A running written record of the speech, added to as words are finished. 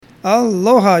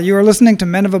Aloha, you are listening to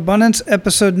Men of Abundance,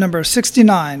 episode number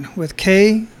 69 with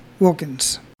Kay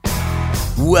Wilkins.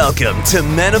 Welcome to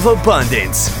Men of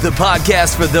Abundance, the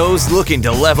podcast for those looking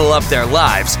to level up their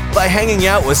lives by hanging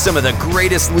out with some of the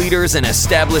greatest leaders and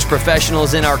established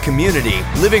professionals in our community,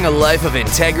 living a life of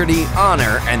integrity,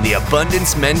 honor, and the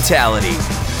abundance mentality.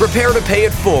 Prepare to pay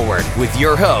it forward with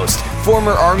your host,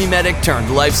 former Army medic turned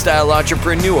lifestyle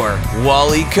entrepreneur,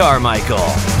 Wally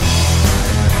Carmichael.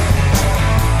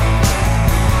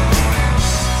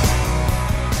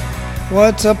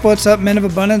 What's up, Men of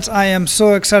Abundance? I am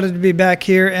so excited to be back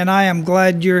here, and I am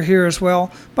glad you're here as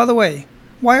well. By the way,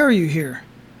 why are you here?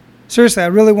 Seriously, I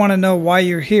really want to know why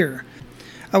you're here.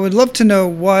 I would love to know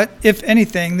what, if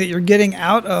anything, that you're getting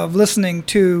out of listening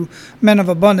to Men of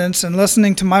Abundance and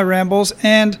listening to my rambles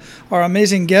and our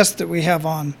amazing guests that we have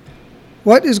on.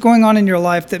 What is going on in your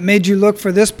life that made you look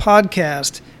for this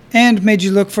podcast and made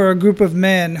you look for a group of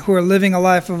men who are living a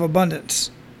life of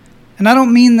abundance? And I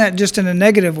don't mean that just in a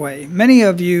negative way. Many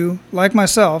of you, like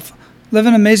myself, live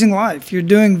an amazing life. You're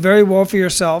doing very well for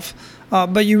yourself,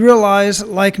 but you realize,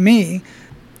 like me,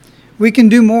 we can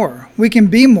do more. We can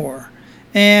be more.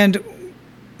 And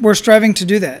we're striving to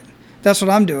do that. That's what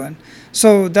I'm doing.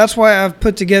 So that's why I've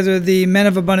put together the Men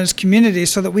of Abundance community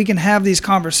so that we can have these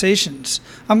conversations.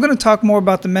 I'm going to talk more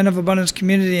about the Men of Abundance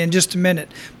community in just a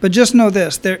minute. But just know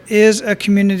this, there is a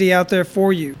community out there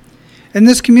for you. And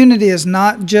this community is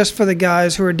not just for the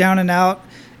guys who are down and out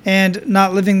and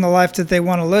not living the life that they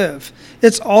want to live.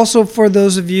 It's also for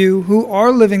those of you who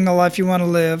are living the life you want to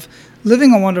live,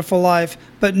 living a wonderful life,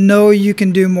 but know you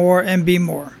can do more and be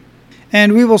more.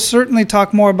 And we will certainly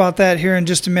talk more about that here in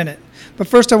just a minute. But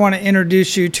first I want to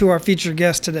introduce you to our featured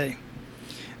guest today.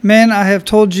 Men, I have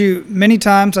told you many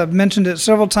times, I've mentioned it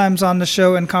several times on the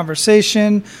show in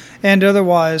conversation and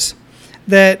otherwise,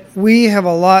 that we have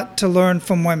a lot to learn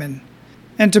from women.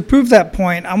 And to prove that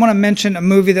point, I want to mention a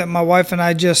movie that my wife and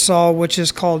I just saw, which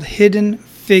is called Hidden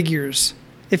Figures.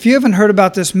 If you haven't heard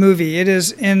about this movie, it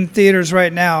is in theaters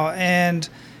right now, and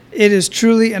it is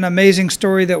truly an amazing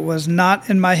story that was not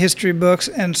in my history books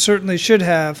and certainly should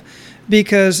have,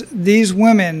 because these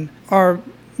women are,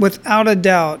 without a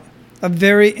doubt, a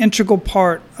very integral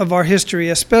part of our history,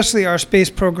 especially our space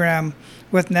program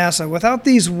with NASA. Without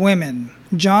these women,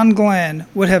 John Glenn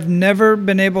would have never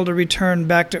been able to return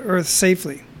back to Earth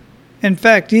safely. In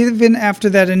fact, even after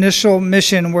that initial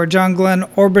mission where John Glenn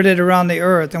orbited around the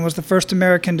Earth and was the first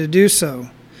American to do so,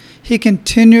 he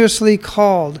continuously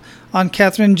called on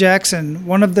Katherine Jackson,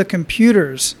 one of the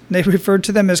computers. They referred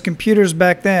to them as computers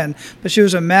back then, but she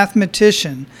was a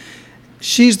mathematician.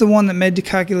 She's the one that made the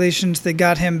calculations that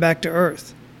got him back to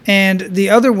Earth. And the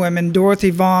other women, Dorothy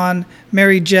Vaughan,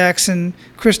 Mary Jackson,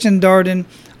 Kristen Darden,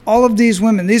 all of these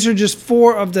women, these are just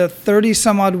 4 of the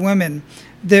 30-some-odd women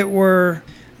that were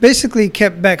basically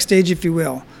kept backstage, if you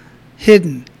will,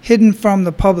 hidden from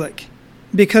the public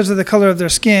because of the color of their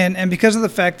skin and because of the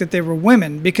fact that they were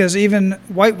women, because even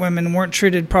white women weren't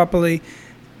treated properly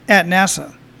at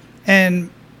NASA and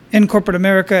in corporate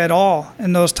America at all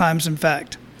in those times, in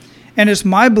fact. And it's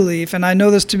my belief, and I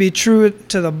know this to be true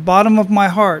to the bottom of my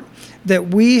heart, that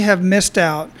we have missed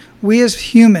out, we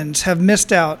as humans have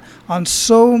missed out on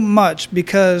so much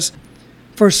because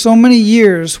for so many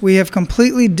years we have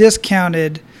completely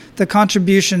discounted the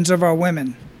contributions of our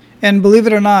women. And believe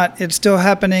it or not, it's still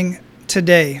happening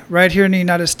today, right here in the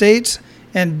United States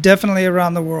and definitely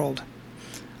around the world.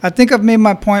 I think I've made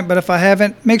my point, but if I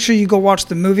haven't, make sure you go watch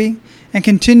the movie and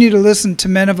continue to listen to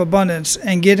Men of Abundance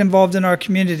and get involved in our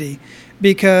community,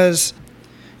 because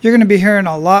you're going to be hearing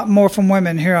a lot more from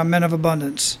women here on Men of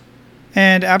Abundance.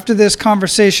 And after this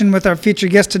conversation with our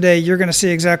featured guest today, you're going to see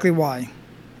exactly why.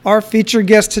 Our featured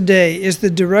guest today is the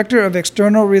Director of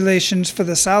External Relations for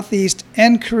the Southeast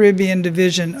and Caribbean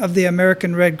Division of the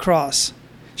American Red Cross.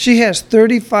 She has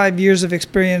 35 years of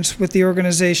experience with the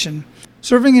organization,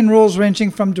 serving in roles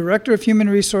ranging from Director of Human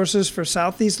Resources for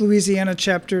Southeast Louisiana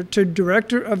Chapter to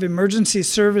Director of Emergency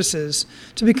Services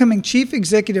to becoming Chief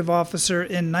Executive Officer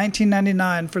in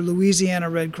 1999 for Louisiana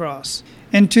Red Cross.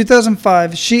 In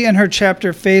 2005, she and her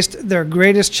chapter faced their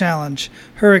greatest challenge,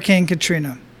 Hurricane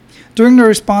Katrina. During the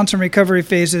response and recovery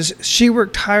phases, she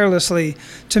worked tirelessly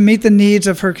to meet the needs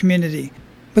of her community.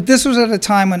 But this was at a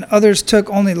time when others took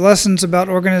only lessons about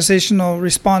organizational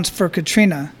response for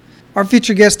Katrina. Our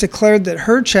featured guest declared that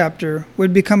her chapter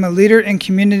would become a leader in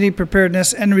community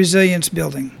preparedness and resilience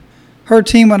building. Her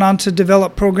team went on to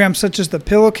develop programs such as the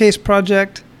Pillowcase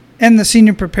Project and the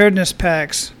Senior Preparedness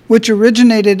Packs, which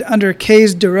originated under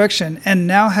Kay's direction and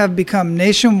now have become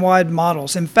nationwide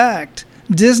models. In fact,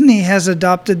 Disney has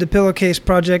adopted the Pillowcase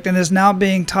Project and is now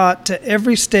being taught to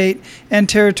every state and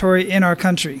territory in our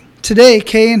country. Today,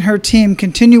 Kay and her team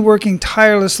continue working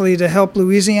tirelessly to help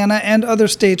Louisiana and other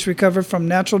states recover from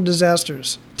natural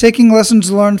disasters, taking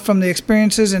lessons learned from the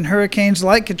experiences in hurricanes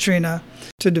like Katrina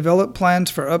to develop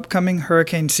plans for upcoming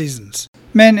hurricane seasons.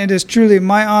 Men, it is truly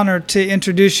my honor to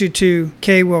introduce you to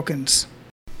Kay Wilkins.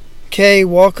 Kay,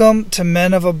 welcome to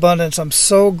Men of Abundance. I'm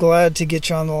so glad to get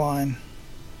you on the line.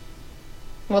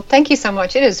 Well, thank you so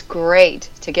much. It is great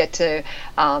to get to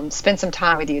spend some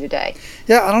time with you today.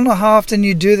 Yeah, I don't know how often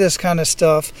you do this kind of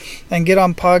stuff and get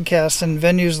on podcasts and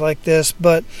venues like this,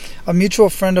 but a mutual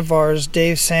friend of ours,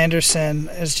 Dave Sanderson,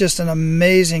 is just an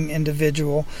amazing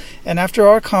individual. And after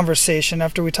our conversation,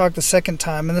 after we talked the second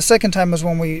time, and the second time was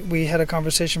when we had a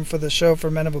conversation for the show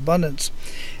for Men of Abundance,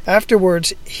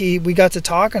 afterwards we got to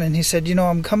talking, and he said,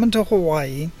 I'm coming to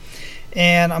Hawaii,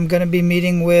 and I'm going to be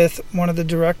meeting with one of the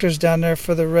directors down there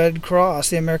for the Red Cross,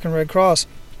 the American Red Cross.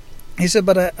 He said,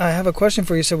 but I have a question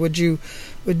for you. He said,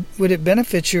 would it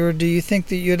benefit you, or do you think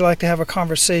that you'd like to have a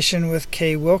conversation with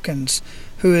Kay Wilkins,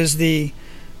 who is the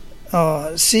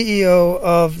CEO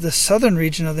of the southern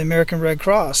region of the American Red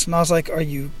Cross? And I was like, are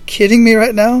you kidding me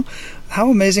right now? How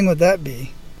amazing would that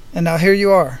be? And now here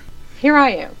you are. Here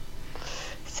I am.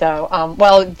 So,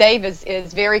 well, Dave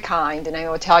is very kind, and I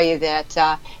will tell you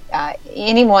that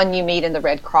anyone you meet in the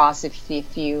Red Cross,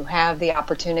 if you have the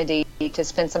opportunity to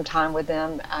spend some time with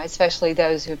them, especially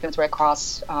those who've been with the Red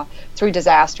Cross through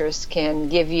disasters, can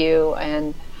give you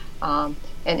an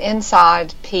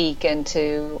inside peek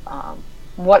into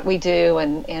what we do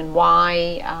and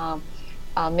why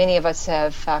many of us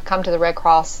have come to the Red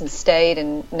Cross and stayed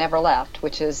and never left,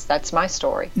 that's my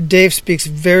story. Dave speaks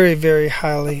very, very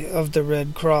highly of the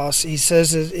Red Cross. He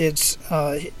says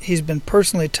he's been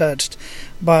personally touched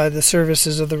by the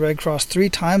services of the Red Cross 3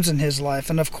 times in his life.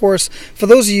 And of course, for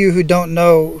those of you who don't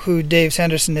know who Dave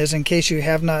Sanderson is, in case you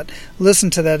have not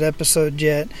listened to that episode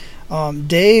yet,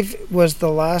 Dave was the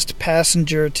last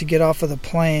passenger to get off of the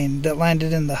plane that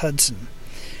landed in the Hudson.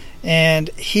 And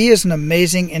he is an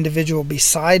amazing individual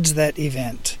besides that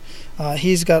event.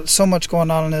 He's got so much going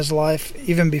on in his life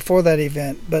even before that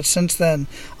event. But since then,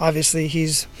 obviously,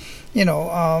 he's,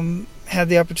 had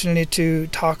the opportunity to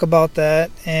talk about that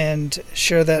and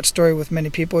share that story with many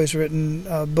people. He's written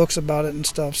books about it and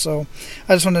stuff. So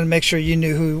I just wanted to make sure you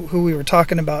knew who we were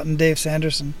talking about in Dave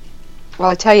Sanderson. Well,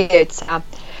 I tell you,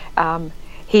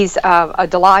 he's a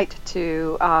delight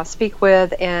to speak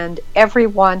with, and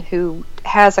everyone who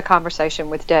has a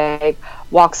conversation with Dave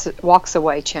walks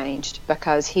away changed,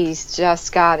 because he's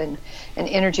just got an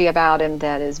energy about him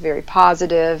that is very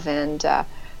positive, and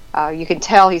you can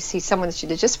tell he's someone that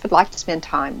you just would like to spend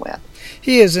time with.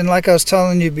 He is, and like I was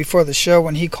telling you before the show,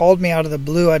 when he called me out of the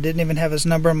blue, I didn't even have his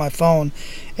number on my phone,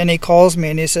 and he calls me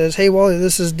and he says, "Hey, Wally,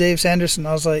 this is Dave Sanderson."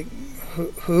 I was like,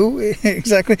 Who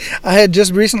exactly? I had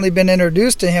just recently been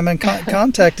introduced to him and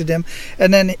contacted him,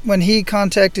 and then when he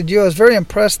contacted you, I was very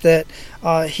impressed that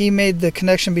he made the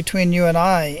connection between you and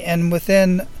I. And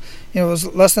within, it was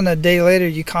less than a day later,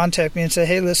 you contact me and say,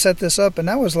 "Hey, let's set this up," and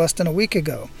that was less than a week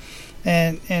ago.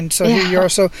 And so here you are.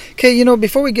 So, okay,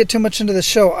 before we get too much into the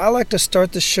show, I like to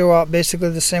start the show out basically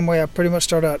the same way I pretty much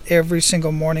start out every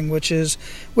single morning, which is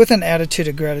with an attitude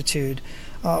of gratitude.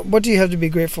 What do you have to be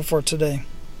grateful for today?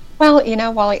 Well,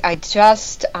 Wally, I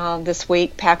just this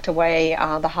week packed away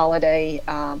all the holiday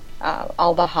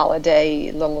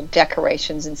little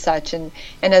decorations and such, and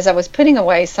as I was putting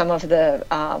away some of the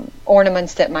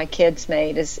ornaments that my kids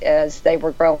made as they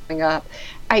were growing up,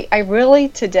 I really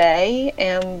today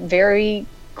am very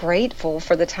grateful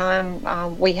for the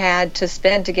time we had to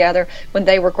spend together when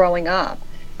they were growing up.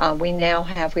 We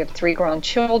have 3 grown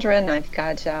children.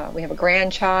 We have a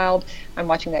grandchild. I'm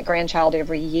watching that grandchild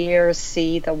every year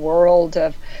see the world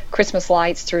of Christmas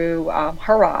lights through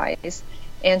her eyes.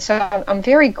 And so I'm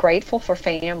very grateful for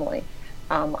family.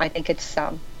 I think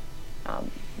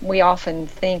we often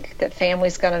think that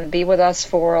family's going to be with us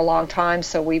for a long time,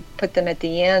 so we put them at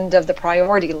the end of the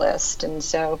priority list. And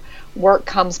so work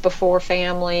comes before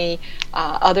family.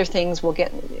 Other things will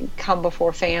come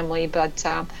before family, but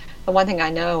the one thing I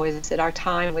know is that our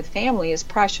time with family is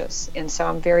precious, and so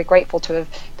I'm very grateful to have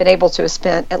been able to have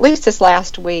spent at least this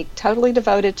last week totally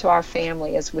devoted to our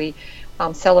family as we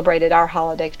celebrated our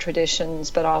holiday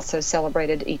traditions, but also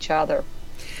celebrated each other.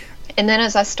 And then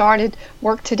as I started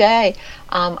work today,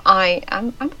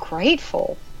 I'm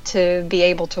grateful to be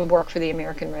able to work for the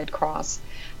American Red Cross.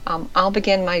 I'll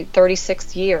begin my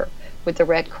 36th year with the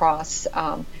Red Cross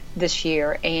this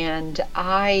year, and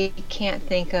I can't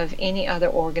think of any other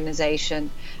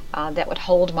organization that would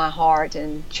hold my heart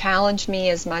and challenge me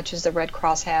as much as the Red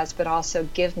Cross has, but also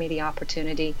give me the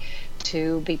opportunity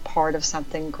to be part of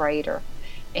something greater.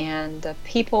 and the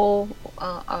people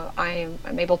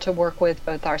I'm able to work with,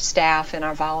 both our staff and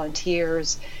our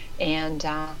volunteers and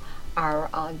our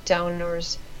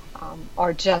donors,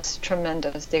 are just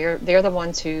tremendous. They're the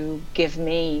ones who give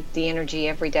me the energy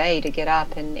every day to get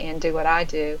up and do what I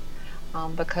do,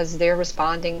 because they're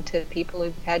responding to people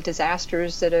who've had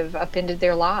disasters that have upended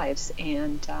their lives,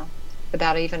 and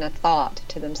without even a thought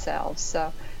to themselves.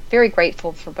 So very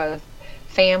grateful for both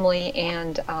family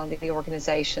and the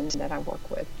organizations that I work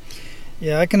with.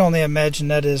 Yeah, I can only imagine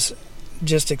that is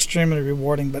just extremely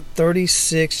rewarding. But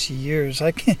 36 years,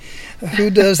 I can't.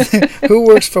 Who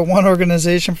works for one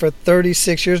organization for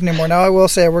 36 years anymore? Now, I will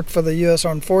say I worked for the U.S.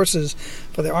 Armed Forces,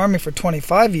 for the Army, for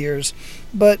 25 years,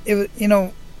 but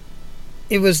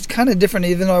it was kind of different.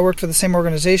 Even though I worked for the same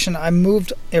organization, I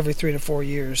moved every 3 to 4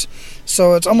 years.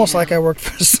 So it's almost like I worked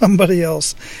for somebody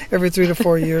else every 3 to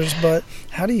 4 years. But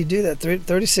how do you do that?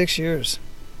 36 years.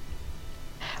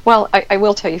 Well, I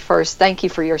will tell you first, thank you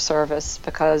for your service,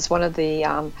 because one of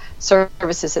the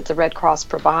services that the Red Cross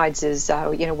provides is,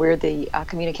 we're the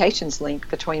communications link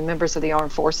between members of the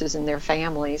armed forces and their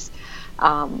families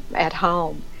at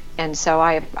home. And so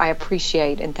I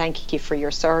appreciate and thank you for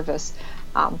your service.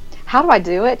 How do I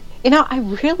do it? I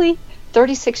really,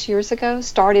 36 years ago,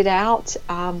 started out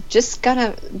just going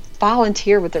to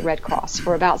volunteer with the Red Cross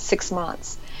for about 6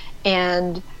 months.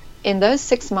 And in those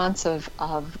 6 months of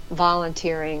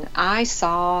volunteering, I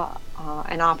saw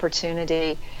an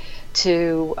opportunity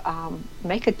to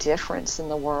make a difference in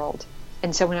the world.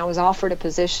 And so when I was offered a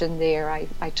position there,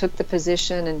 I took the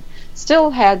position and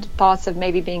still had thoughts of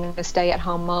maybe being a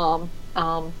stay-at-home mom.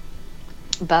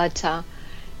 But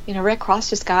Red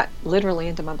Cross just got literally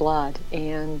into my blood.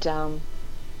 And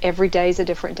every day is a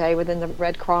different day within the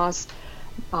Red Cross.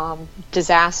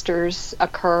 Disasters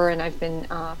occur, and I've been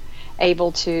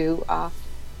able to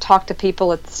talk to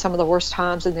people at some of the worst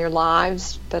times in their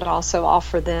lives, but also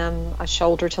offer them a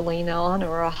shoulder to lean on,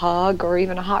 or a hug, or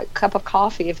even a hot cup of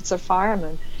coffee if it's a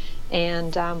fireman.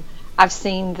 And I've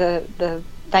seen the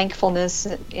thankfulness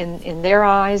in their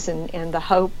eyes, and the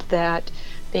hope that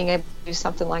being able to do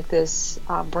something like this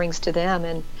brings to them.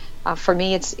 And for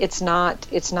me, it's not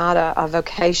a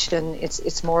vocation;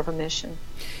 it's more of a mission.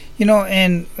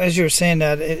 And as you were saying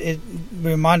that, it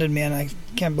reminded me, and I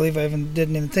can't believe I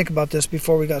didn't even think about this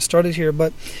before we got started here,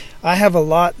 but I have a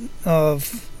lot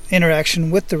of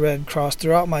interaction with the Red Cross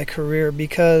throughout my career,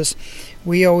 because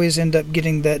we always end up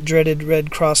getting that dreaded Red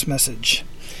Cross message.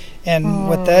 And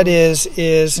what that is,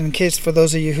 in case for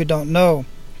those of you who don't know,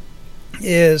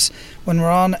 is when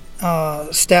we're on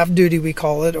staff duty, we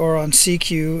call it, or on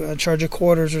CQ, charge of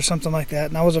quarters or something like that,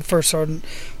 and I was a first sergeant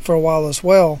for a while as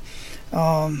well.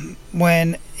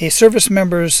 When a service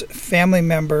member's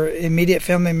immediate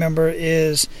family member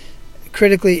is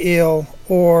critically ill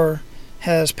or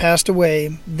has passed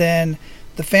away, then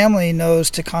the family knows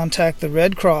to contact the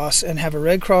Red Cross and have a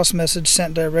Red Cross message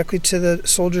sent directly to the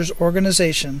soldier's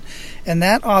organization, and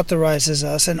that authorizes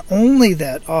us, and only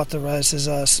that authorizes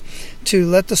us, to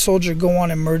let the soldier go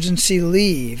on emergency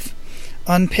leave,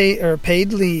 unpaid or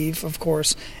paid leave, of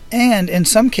course, and in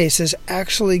some cases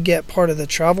actually get part of the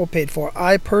travel paid for.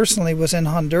 I personally was in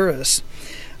Honduras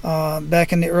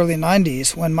back in the early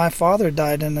 90s when my father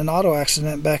died in an auto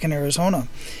accident back in Arizona,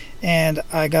 and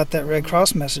I got that Red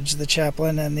Cross message. The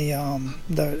chaplain and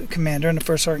the commander and the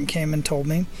first sergeant came and told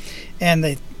me, and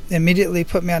they immediately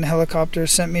put me on a helicopter,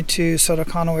 sent me to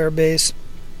Sotocano Air Base,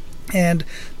 and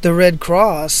the Red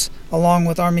Cross, along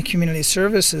with Army Community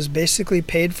Services, basically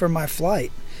paid for my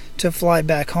flight to fly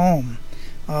back home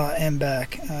and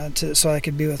back so I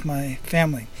could be with my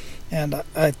family. And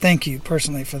I thank you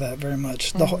personally for that very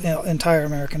much. The whole, entire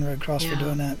American Red Cross for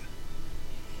doing that.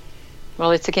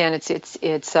 Well, it's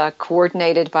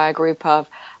coordinated by a group of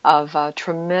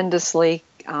tremendously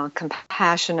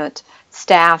compassionate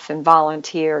staff and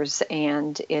volunteers,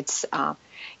 and it's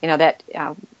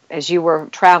as you were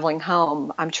traveling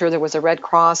home, I'm sure there was a Red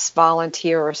Cross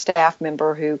volunteer or staff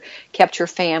member who kept your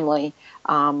family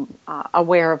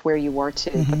aware of where you were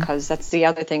too, because that's the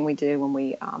other thing we do when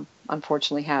we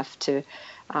unfortunately have to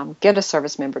get a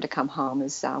service member to come home,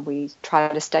 is we try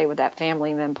to stay with that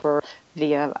family member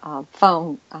via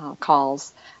phone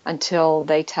calls until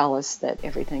they tell us that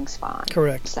everyth's fine.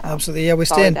 Correct. So, absolutely. Yeah, we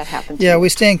stay in. We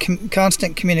stay in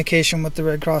constant communication with the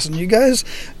Red Cross, and you guys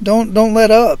don't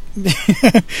let up.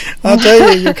 I'll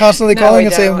tell you, you're constantly calling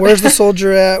and saying, "Where's the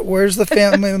soldier at? Where's the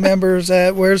family members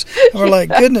at? And we're like,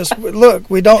 goodness, look, look,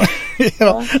 we don't,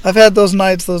 I've had those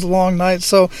nights, those long nights.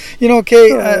 So,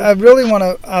 Kay, I really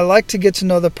I like to get to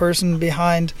know the person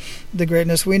behind the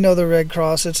greatness. We know the Red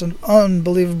Cross. It's an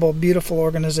unbelievable, beautiful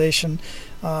organization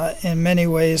in many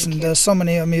ways, and does so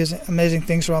many amazing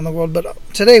things around the world. But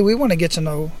today we want to get to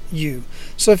know you.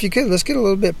 So if you could, let's get a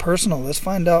little bit personal. Let's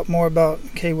find out more about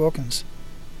Kay Wilkins.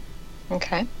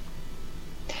 Okay.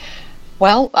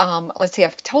 Well, let's see.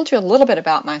 I've told you a little bit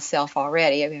about myself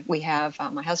already. We have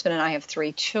my husband and I have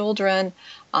 3 children.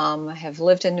 I have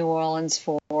lived in New Orleans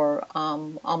for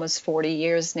almost 40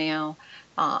 years now.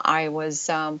 I was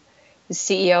the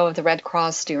CEO of the Red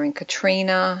Cross during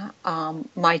Katrina.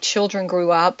 My children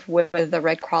grew up with the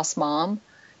Red Cross mom.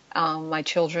 My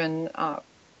children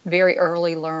very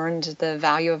early learned the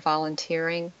value of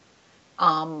volunteering,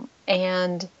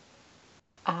 and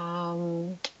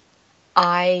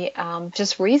I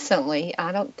just recently,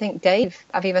 I don't think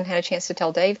I've even had a chance to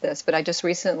tell Dave this, but I just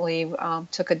recently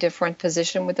took a different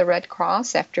position with the Red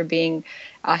Cross after being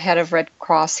head of Red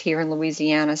Cross here in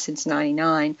Louisiana since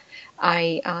 '99.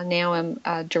 I now am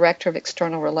Director of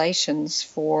External Relations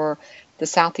for the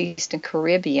Southeast and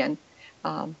Caribbean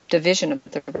division of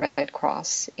the Red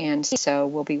Cross. And so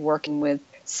we'll be working with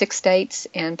 6 states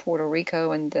and Puerto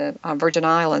Rico and the Virgin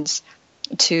Islands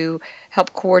to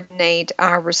help coordinate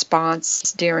our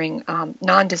response during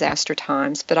non-disaster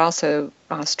times, but also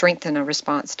strengthen a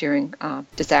response during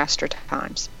disaster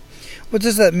times. What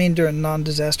does that mean during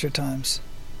non-disaster times?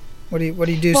 What do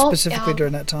you do specifically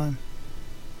during that time?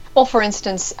 Well, for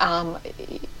instance, our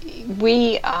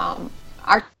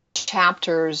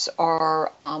chapters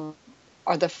are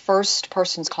the first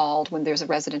persons called when there's a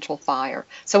residential fire.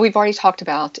 So we've already talked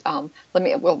about. Let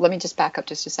me just back up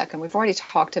just a second. We've already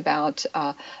talked about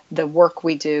the work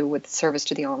we do with service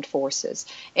to the armed forces,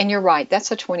 and you're right. That's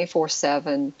a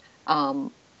 24/7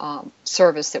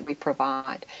 service that we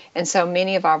provide, and so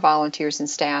many of our volunteers and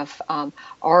staff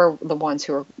are the ones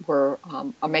who are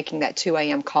making that 2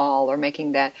 a.m. call or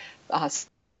making that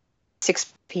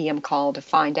 6 p.m. call to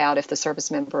find out if the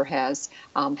service member has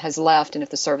left and if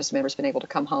the service member has been able to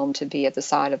come home to be at the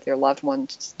side of their loved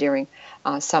ones during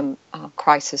some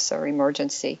crisis or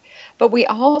emergency. But we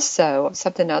also,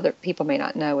 something other people may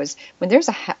not know, is when there's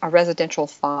a residential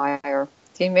fire,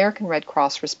 the American Red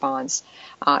Cross responds.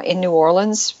 In New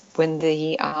Orleans, when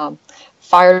the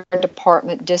fire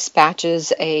department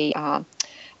dispatches a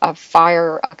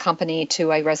fire company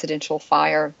to a residential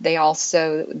fire, they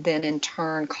also then in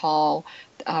turn call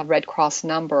a Red Cross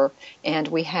number, and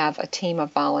we have a team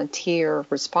of volunteer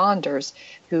responders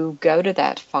who go to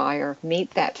that fire, meet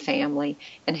that family,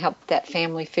 and help that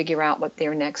family figure out what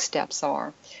their next steps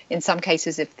are. In some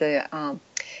cases, if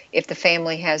the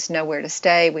family has nowhere to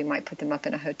stay, we might put them up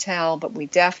in a hotel, but we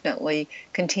definitely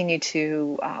continue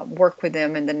to work with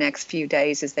them in the next few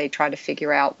days as they try to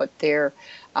figure out what their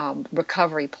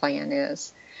recovery plan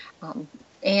is.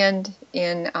 And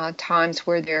in times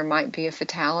where there might be a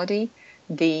fatality,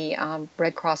 the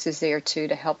Red Cross is there too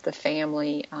to help the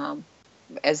family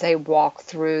as they walk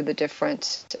through the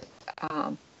different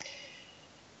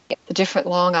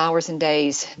long hours and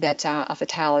days that a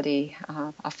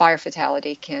fire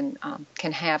fatality can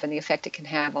have, and the effect it can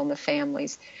have on the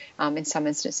families. In some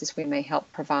instances, we may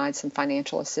help provide some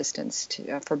financial assistance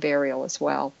for burial as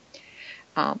well.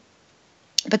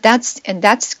 But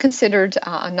that's considered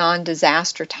a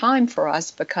non-disaster time for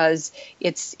us because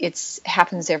it's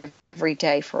happens every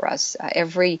day for us.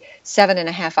 Every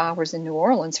 7.5 hours in New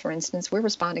Orleans, for instance, we're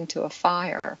responding to a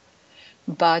fire.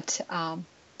 But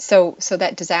so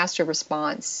that disaster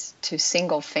response to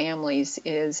single families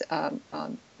is a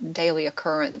daily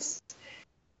occurrence.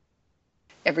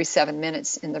 Every 7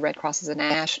 minutes in the Red Cross is a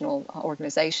national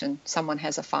organization. Someone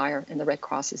has a fire and the Red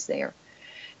Cross is there.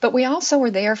 But we also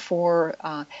are there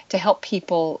to help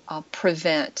people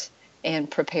prevent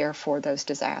and prepare for those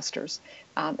disasters.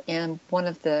 And one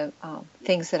of the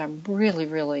things that I'm really,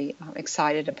 really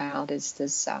excited about is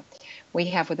this. We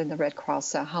have within the Red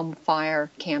Cross a home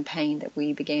fire campaign that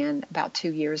we began about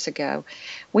 2 years ago.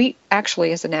 We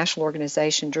actually, as a national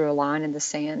organization, drew a line in the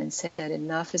sand and said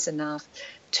enough is enough.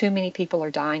 Too many people are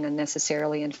dying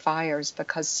unnecessarily in fires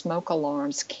because smoke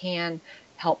alarms can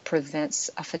help prevent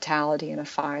a fatality in a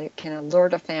fire. It can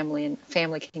alert a family, and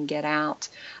family can get out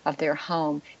of their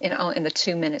home in the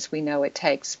 2 minutes we know it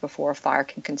takes before a fire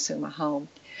can consume a home.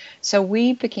 So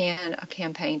we began a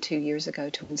campaign 2 years ago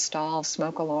to install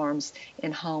smoke alarms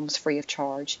in homes free of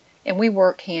charge. And we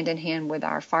work hand in hand with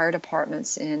our fire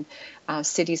departments in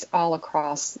cities all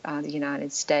across the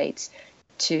United States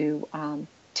to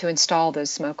install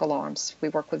those smoke alarms. We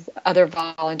work with other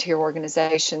volunteer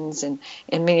organizations, and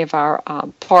many of our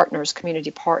partners,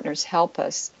 community partners, help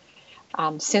us.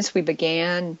 Since we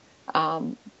began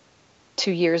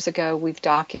 2 years ago, we've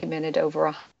documented over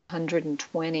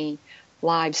 120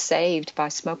 lives saved by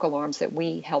smoke alarms that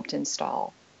we helped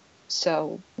install.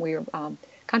 So we're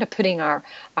kind of putting our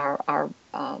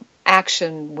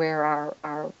action where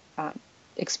our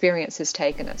experience has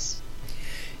taken us.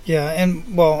 Yeah,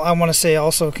 and well, I want to say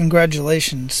also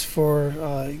congratulations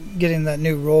for getting that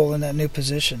new role in that new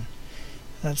position.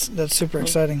 That's super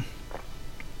exciting.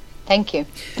 Thank you.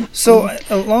 So,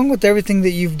 along with everything that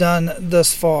you've done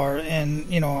thus far, and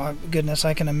goodness,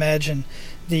 I can imagine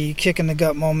the kick in the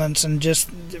gut moments, and just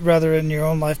rather in your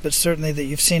own life, but certainly that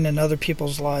you've seen in other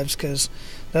people's lives, because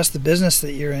that's the business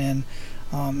that you're in,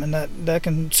 and that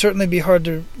can certainly be hard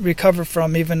to recover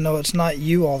from, even though it's not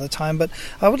you all the time. But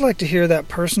I would like to hear that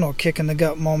personal kick in the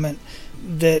gut moment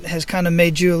that has kind of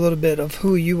made you a little bit of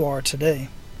who you are today.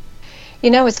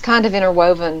 It's kind of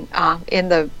interwoven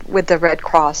with the Red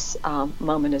Cross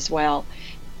moment as well.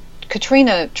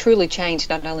 Katrina truly changed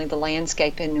not only the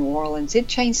landscape in New Orleans, it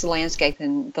changed the landscape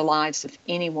and the lives of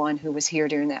anyone who was here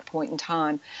during that point in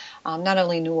time. Not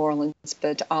only New Orleans,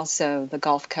 but also the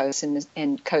Gulf Coast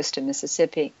and coast of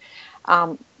Mississippi.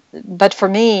 But for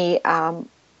me,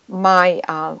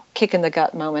 my kick in the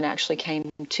gut moment actually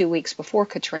came 2 weeks before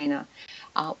Katrina.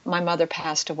 My mother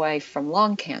passed away from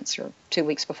lung cancer 2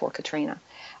 weeks before Katrina.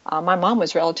 My mom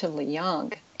was relatively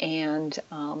young, and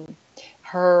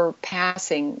her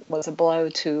passing was a blow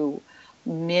to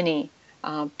many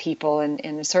people,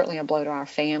 and certainly a blow to our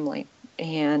family.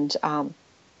 And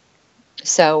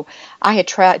so I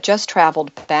had just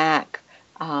traveled back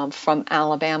from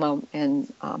Alabama,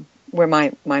 and where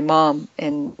my mom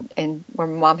and where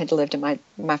my mom had lived and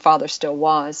my father still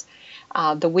was,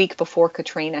 the week before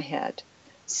Katrina hit.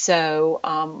 So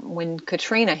when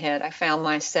Katrina hit, I found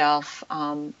myself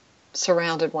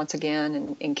surrounded once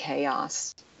again in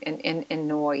chaos and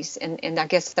noise, and I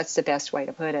guess that's the best way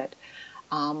to put it.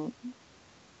 And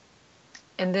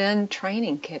then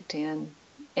training kicked in,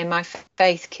 and my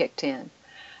faith kicked in.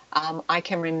 I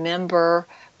can remember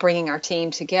bringing our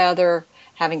team together,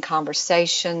 having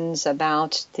conversations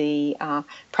about the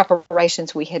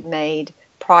preparations we had made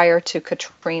prior to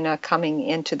Katrina coming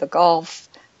into the Gulf,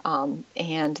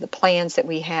 and the plans that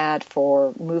we had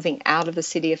for moving out of the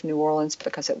city of New Orleans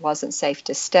because it wasn't safe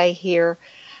to stay here.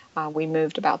 We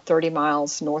moved about 30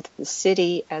 miles north of the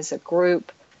city as a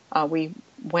group. We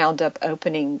wound up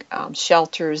opening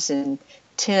shelters in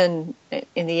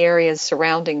the areas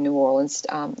surrounding New Orleans,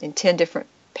 in 10 different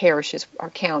parishes or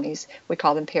counties. We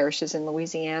call them parishes in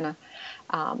Louisiana.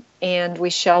 And we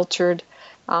sheltered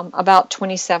about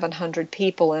 2,700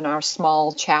 people in our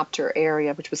small chapter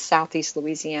area, which was southeast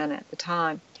Louisiana at the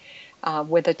time,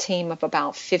 with a team of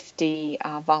about 50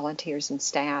 volunteers and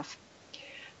staff.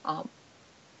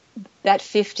 That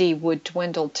 50 would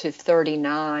dwindle to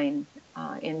 39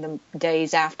 in the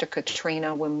days after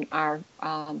Katrina, when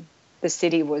the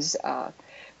city was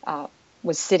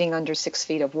sitting under 6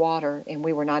 feet of water, and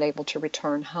we were not able to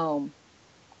return home.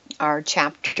 Our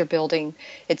chapter building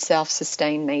itself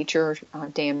sustained major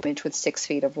damage with 6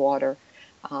 feet of water,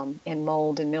 and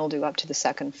mold and mildew up to the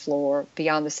second floor,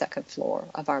 beyond the second floor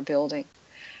of our building.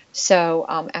 So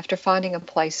after finding a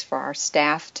place for our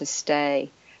staff to stay,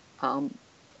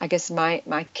 I guess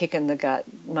my kick in the gut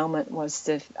moment was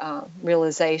the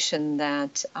realization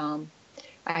that I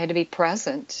had to be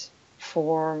present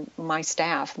for my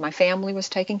staff. My family was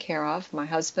taken care of. My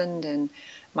husband and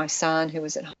my son, who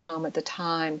was at home at the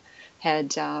time,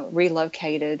 had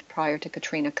relocated prior to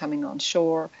Katrina coming on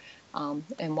shore.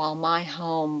 And while my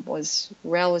home was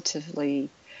relatively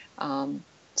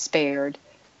spared,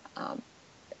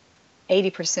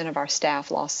 80% of our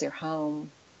staff lost their homes,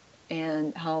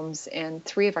 and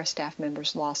 3 of our staff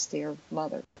members lost their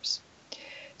mothers.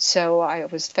 So I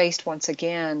was faced once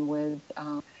again with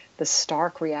the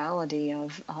stark reality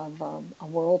of a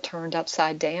world turned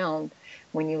upside down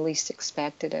when you least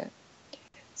expected it.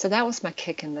 So that was my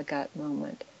kick in the gut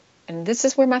moment. And this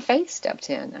is where my faith stepped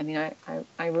in. I mean,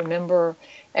 I remember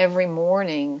every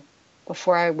morning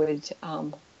before I would,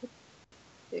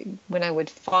 when I would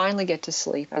finally get to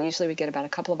sleep, I usually would get about a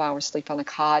couple of hours sleep on a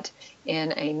cot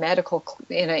in a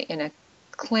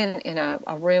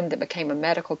room that became a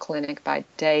medical clinic by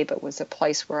day, but was a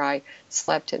place where I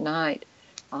slept at night.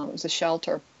 It was a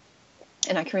shelter.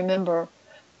 And I can remember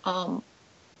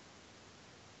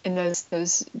in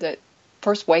the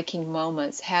first waking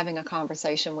moments, having a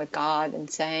conversation with God and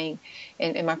saying,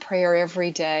 and my prayer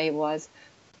every day was,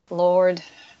 Lord,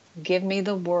 give me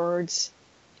the words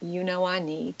I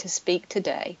need to speak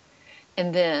today.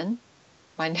 And then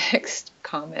my next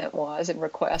comment was and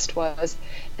request was,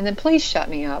 and then please shut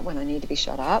me up when I need to be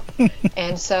shut up.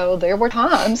 And so there were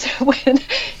times when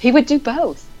he would do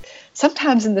both,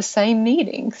 sometimes in the same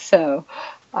meeting. So,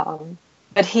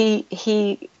 but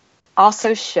he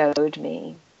also showed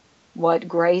me what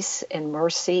grace and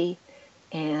mercy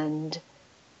and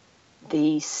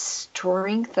the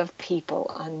strength of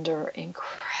people under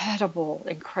incredible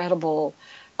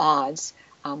odds,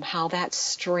 how that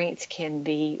strength can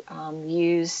be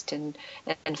used and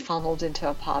funneled into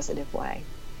a positive way.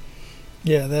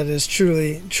 Yeah, that is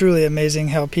truly amazing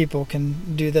how people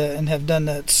can do that and have done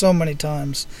that so many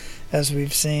times, as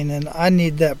we've seen. And I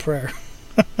need that prayer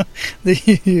that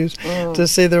you use to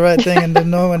say the right thing and to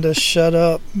know when to shut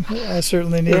up. I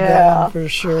certainly need that one for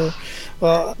sure.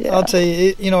 Well, I'll tell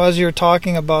you, as you're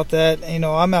talking about that,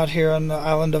 I'm out here on the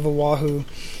island of Oahu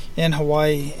in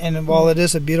Hawaii, and while it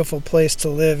is a beautiful place to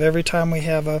live, every time we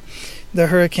have the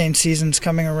hurricane season's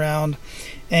coming around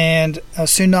and a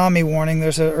tsunami warning,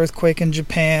 there's an earthquake in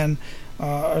Japan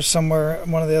or somewhere,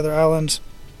 one of the other islands,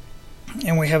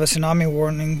 and we have a tsunami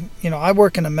warning. I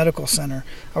work in a medical center.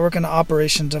 I work in the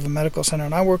operations of a medical center,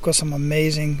 and I work with some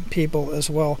amazing people as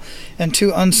well. And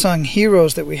two unsung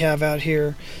heroes that we have out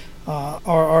here are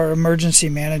our emergency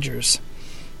managers.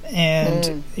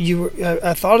 And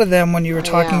I thought of them when you were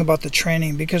talking about the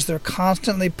training, because they're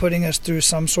constantly putting us through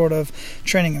some sort of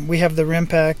training. And we have the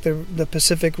RIMPAC, the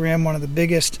Pacific Rim, one of the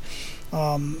biggest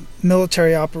peacetime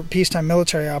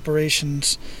military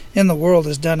operations in the world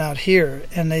is done out here,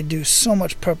 and they do so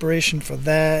much preparation for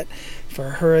that,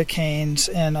 for hurricanes.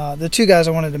 And the two guys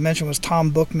I wanted to mention was Tom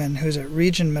Bookman, who's at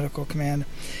Region Medical Command,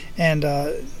 and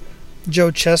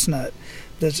Joe Chestnut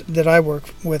that I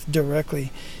work with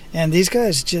directly. And these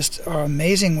guys just are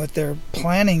amazing with their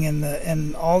planning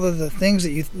and all of the things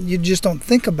that you just don't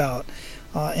think about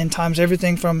in times.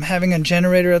 Everything from having a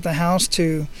generator at the house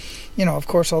to, of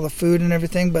course, all the food and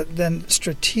everything, but then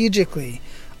strategically,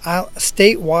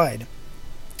 statewide.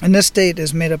 And this state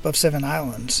is made up of 7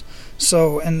 islands.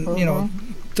 So, and,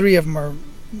 3 of them are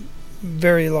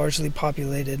very largely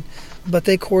populated. But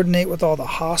they coordinate with all the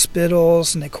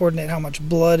hospitals, and they coordinate how much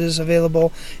blood is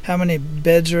available, how many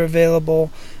beds are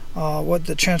available, what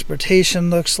the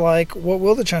transportation looks like. What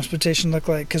will the transportation look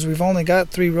like? Because we've only got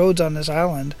 3 roads on this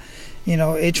island,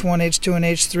 H1, H2, and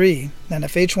H3. And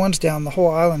if H1's down, the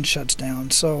whole island shuts down.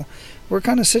 So we're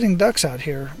kind of sitting ducks out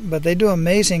here. But they do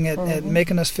amazing at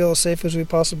making us feel as safe as we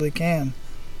possibly can.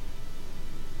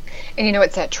 And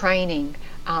it's that training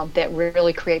that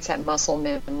really creates that muscle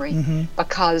memory,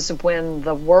 because when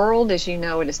the world as you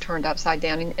know it is turned upside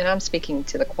down, and I'm speaking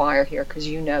to the choir here because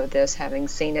this, having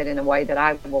seen it in a way that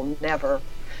I will never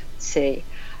see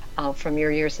from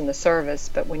your years in the service,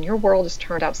 but when your world is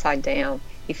turned upside down,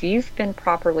 if you've been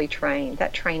properly trained,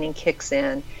 that training kicks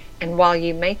in, and while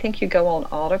you may think you go on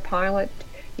autopilot,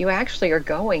 you actually are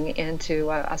going into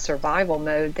a survival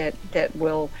mode that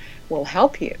will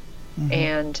help you.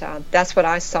 And that's what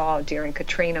I saw during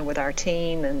Katrina with our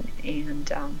team,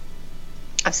 and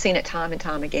I've seen it time and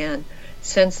time again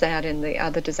since that in the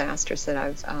other disasters that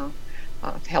I've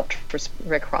helped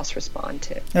Red Cross respond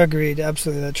to. Agreed,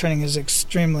 absolutely. That training is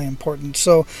extremely important.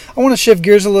 So I want to shift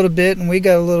gears a little bit, and we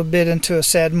got a little bit into a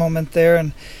sad moment there,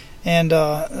 and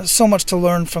so much to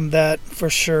learn from that for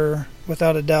sure,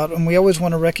 without a doubt. And we always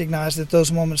want to recognize that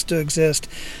those moments do exist.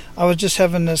 I was just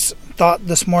having this thought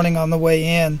this morning on the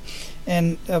way in,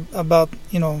 and about,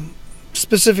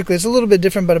 specifically, it's a little bit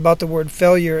different, but about the word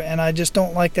failure. And I just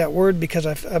don't like that word, because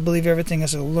I believe everything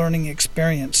is a learning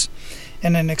experience,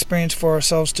 and an experience for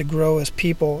ourselves to grow as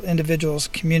people, individuals,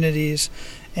 communities,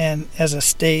 and as a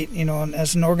state, and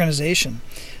as an organization.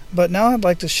 But now I'd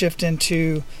like to shift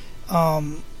into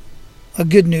a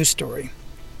good news story.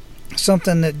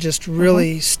 Something that just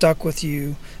really stuck with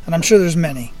you, and I'm sure there's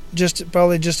many,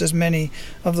 probably just as many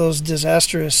of those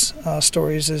disastrous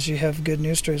stories as you have good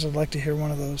news stories. I'd like to hear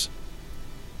one of those.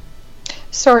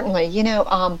 Certainly,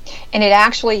 and it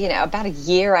actually, about a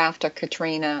year after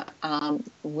Katrina,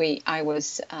 I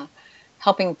was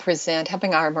helping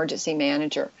our emergency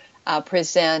manager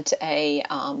present a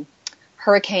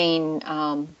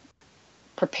hurricane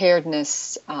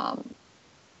preparedness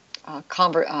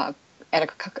at a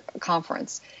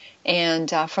conference. And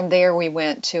from there we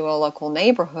went to a local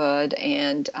neighborhood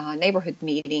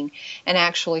meeting and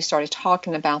actually started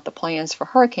talking about the plans for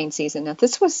hurricane season. Now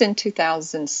this was in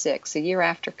 2006, a year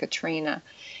after Katrina,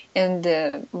 and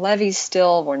the levees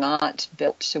still were not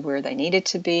built to where they needed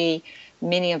to be.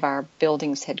 many of our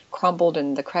buildings had crumbled,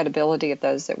 and the credibility of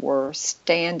those that were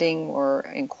standing were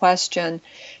in question.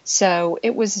 So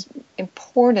it was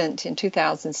important in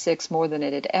 2006, more than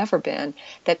it had ever been,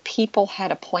 that people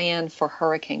had a plan for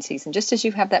hurricane season. Just as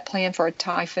you have that plan for a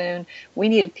typhoon, we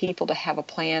needed people to have a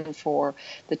plan for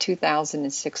the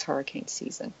 2006 hurricane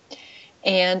season.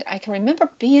 And I can remember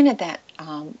being at that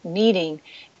meeting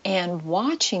and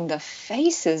watching the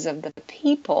faces of the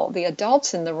people, the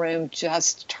adults in the room,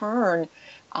 just turn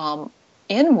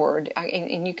inward.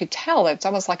 And you could tell it's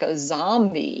almost like a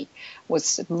zombie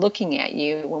was looking at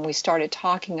you when we started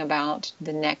talking about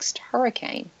the next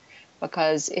hurricane,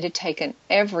 because it had taken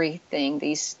everything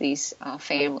these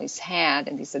families had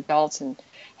and these adults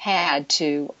had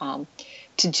to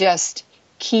just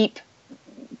keep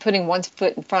putting one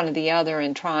foot in front of the other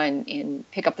and try and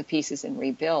pick up the pieces and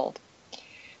rebuild.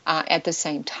 At the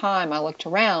same time, I looked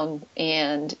around,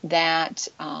 and that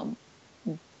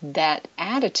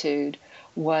attitude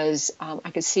was,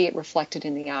 I could see it reflected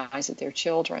in the eyes of their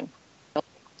children.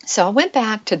 So I went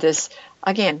back to this,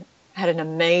 again, had an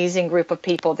amazing group of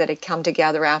people that had come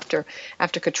together after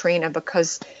Katrina,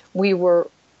 because we were,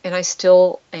 and I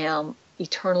still am,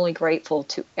 eternally grateful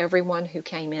to everyone who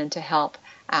came in to help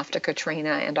after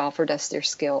Katrina and offered us their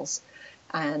skills.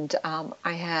 And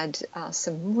I had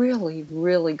some really,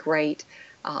 really great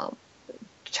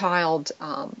child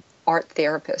art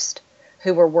therapists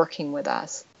who were working with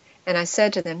us. And I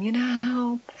said to them,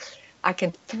 I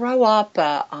can throw up,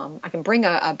 I can bring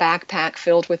a backpack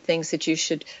filled with things that you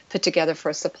should put together for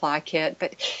a supply kit,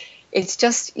 but it's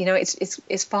just,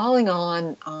 it's falling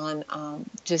on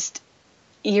just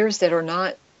ears that are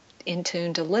not in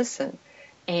tune to listen.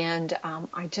 And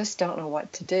I just don't know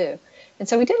what to do. And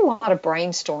so we did a lot of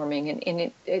brainstorming,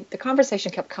 and the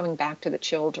conversation kept coming back to the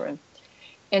children.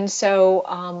 And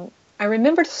so I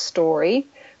remembered a story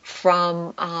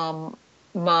from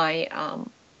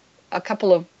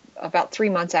about 3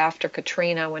 months after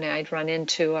Katrina, when I'd run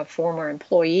into a former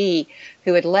employee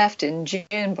who had left in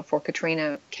June before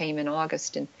Katrina came in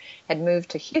August and had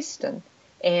moved to Houston,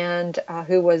 and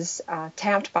who was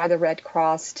tapped by the Red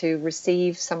Cross to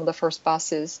receive some of the first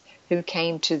buses who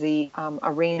came to the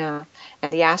arena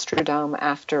at the Astrodome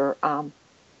after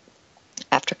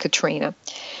Katrina.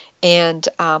 And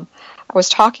I was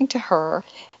talking to her,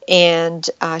 and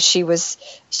she was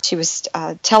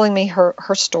telling me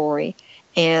her story,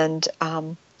 and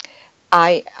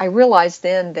I realized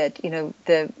then that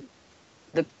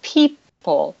the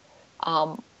people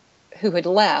who had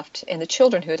left and the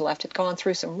children who had left had gone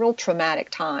through some real traumatic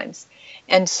times.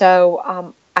 And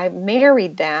so I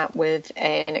married that with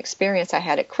an experience I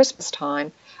had at Christmas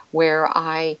time, where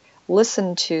I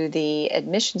listened to the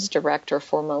admissions director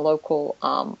from a local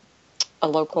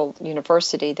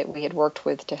university that we had worked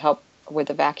with to help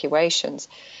with evacuations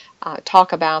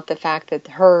talk about the fact that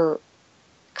her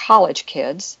college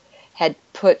kids had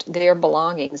put their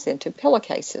belongings into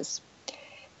pillowcases.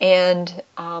 And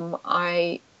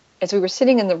as we were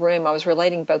sitting in the room, I was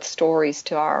relating both stories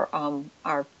to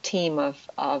our team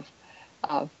of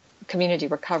community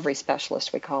recovery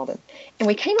specialists, we called them. And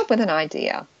we came up with an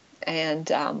idea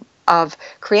of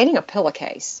creating a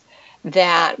pillowcase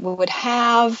that would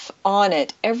have on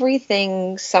it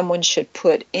everything someone should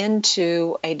put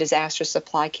into a disaster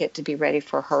supply kit to be ready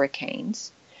for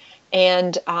hurricanes.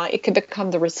 And it could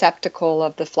become the receptacle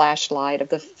of the flashlight, of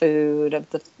the food, of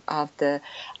the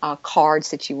cards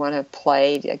that you want to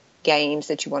play, the games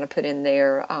that you want to put in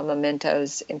there,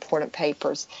 mementos, important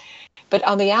papers. But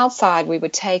on the outside, we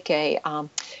would take in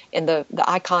the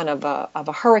icon of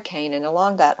a hurricane, and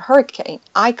along that hurricane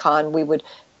icon, we would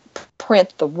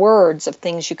print the words of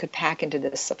things you could pack into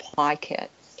this supply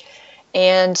kit.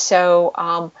 And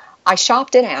so I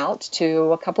shopped it out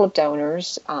to a couple of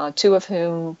donors, two of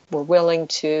whom were willing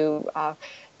to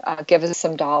give us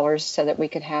some dollars so that we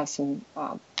could have some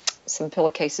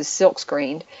pillowcases silk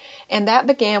screened. And that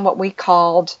began what we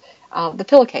called the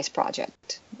Pillowcase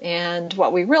Project. And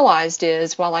what we realized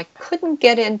is, while I couldn't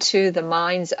get into the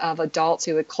minds of adults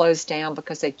who had closed down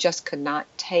because they just could not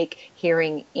take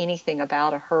hearing anything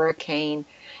about a hurricane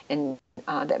and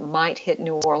that might hit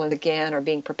New Orleans again, or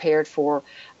being prepared for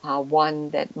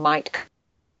one that might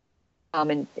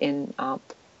come in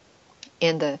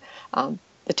the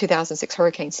 2006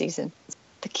 hurricane season,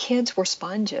 the kids were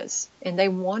sponges, and they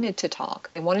wanted to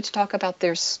talk. They wanted to talk about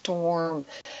their storm,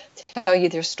 to tell you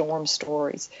their storm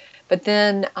stories. But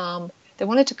then they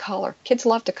wanted to color. Kids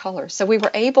love to color. So we were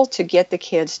able to get the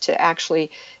kids to actually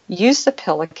use the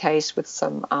pillowcase with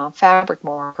some fabric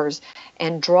markers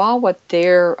and draw what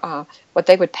they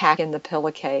would pack in the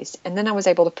pillowcase. And then I was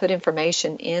able to put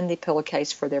information in the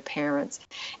pillowcase for their parents,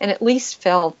 and at least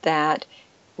felt that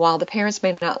while the parents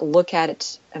may not look at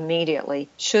it immediately,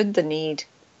 should the need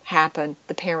happen,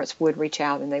 the parents would reach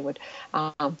out and they would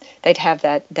they'd have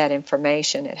that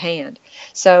information at hand.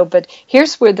 So, but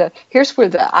here's where the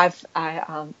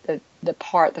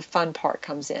fun part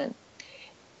comes in.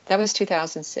 That was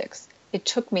 2006. It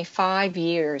took me 5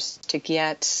 years to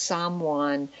get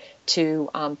someone to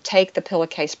take the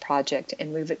pillowcase project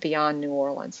and move it beyond New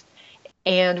Orleans,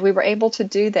 and we were able to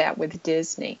do that with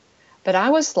Disney. But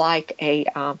I was like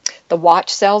the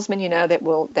watch salesman,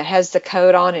 that has the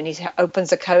coat on, and he opens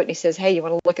the coat and he says, "Hey, you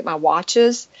want to look at my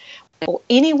watches?" Well,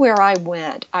 anywhere I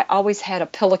went, I always had a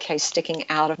pillowcase sticking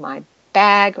out of my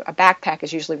bag. A backpack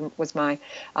was my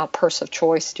purse of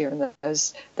choice during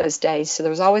those days. So there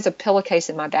was always a pillowcase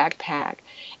in my backpack,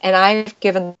 and I've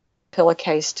given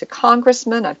pillowcase to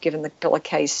congressmen. I've given the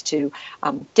pillowcase to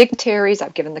dignitaries.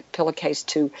 I've given the pillowcase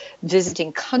to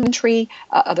visiting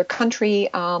other country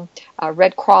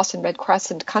Red Cross and Red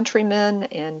Crescent countrymen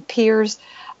and peers.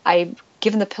 I've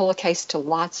given the pillowcase to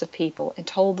lots of people and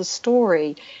told the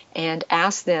story and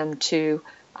asked them to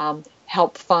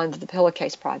help fund the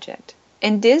pillowcase project.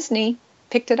 And Disney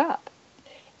picked it up.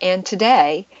 And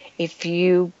today, if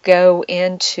you go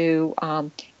into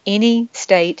any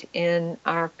state in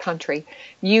our country,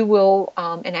 you will,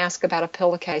 and ask about a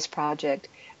pillowcase project,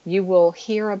 you will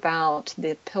hear about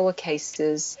the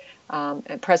pillowcases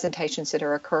and presentations that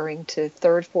are occurring to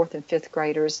 3rd, 4th, and 5th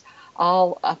graders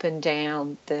all up and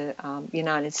down the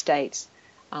United States,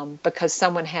 because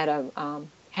someone had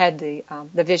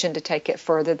the vision to take it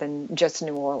further than just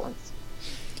New Orleans.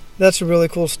 That's a really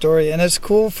cool story, and it's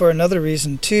cool for another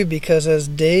reason too, because as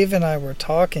Dave and I were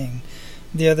talking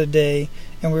the other day,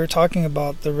 and we were talking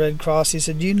about the Red Cross, he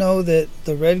said, "You know that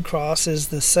the Red Cross is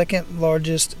the 2nd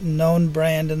largest known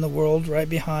brand in the world, right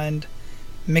behind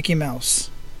Mickey Mouse."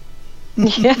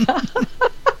 Yeah.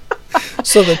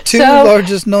 So the two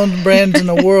largest known brands in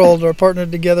the world are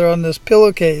partnered together on this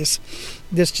pillowcase.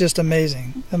 It's just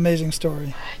amazing. Amazing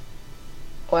story.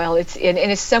 Well, it's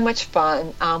so much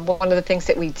fun. One of the things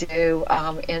that we do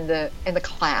in the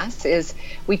class is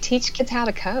we teach kids how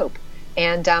to cope.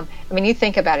 And you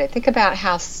think about it. Think about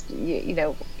how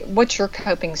what's your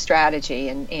coping strategy,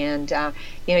 and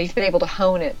you've been able to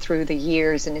hone it through the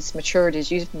years, and it's matured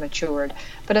as you've matured.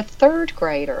 But a 3rd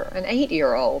grader, an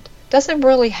 8-year-old, doesn't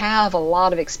really have a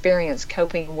lot of experience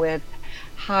coping with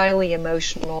highly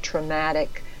emotional,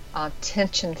 traumatic,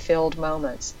 tension-filled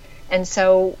moments. And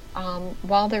so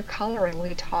while they're coloring,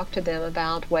 we talk to them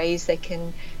about ways they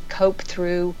can cope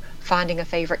through finding a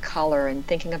favorite color and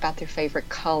thinking about their favorite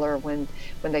color when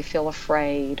they feel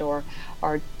afraid, or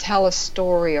tell a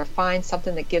story, or find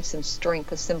something that gives them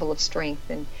strength, a symbol of strength,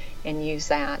 and use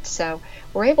that. So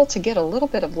we're able to get a little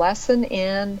bit of lesson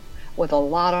in with a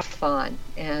lot of fun,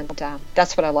 and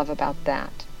that's what I love about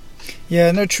that. Yeah,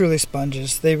 and they're truly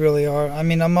sponges. They really are.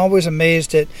 I'm always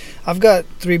amazed I've got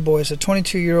 3 boys, a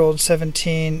 22-year-old,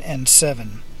 17, and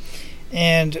 7.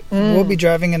 And we'll be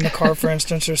driving in the car, for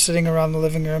instance, or sitting around the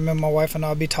living room, and my wife and I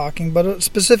will be talking. But a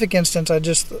specific instance I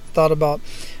just thought about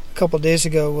a couple of days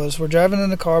ago was we're driving in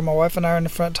the car. My wife and I are in the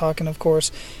front talking, of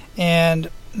course, and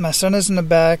my son is in the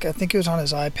back. I think he was on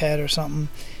his iPad or something.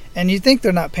 And you think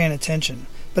they're not paying attention.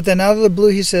 But then out of the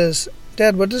blue, he says,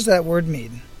 "Dad, what does that word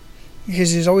mean?"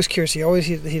 Because he's always curious.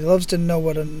 He loves to know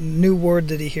what a new word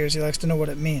that he hears. He likes to know what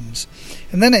it means.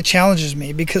 And then it challenges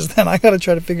me, because then I got to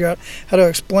try to figure out how to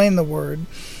explain the word.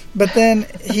 But then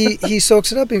he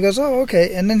soaks it up. He goes, "Oh,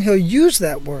 okay." And then he'll use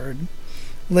that word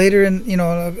later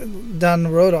down the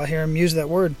road. I'll hear him use that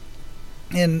word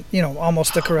in,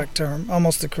 almost the correct term,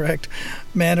 almost the correct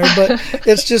manner. But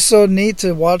it's just so neat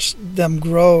to watch them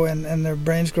grow and their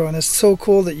brains grow. And it's so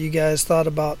cool that you guys thought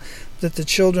about that the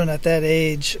children at that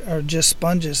age are just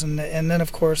sponges, and then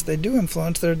of course they do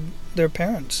influence their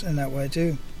parents in that way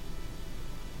too.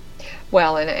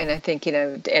 Well, and I think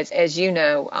as you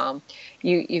know,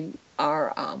 you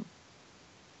are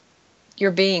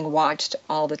you're being watched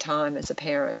all the time as a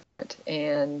parent,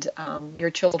 and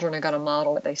your children are going to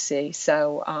model what they see.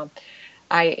 So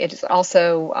it's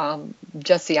also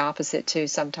just the opposite too.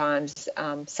 Sometimes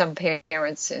some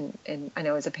parents, and I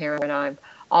know as a parent, I've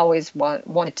always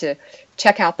wanted to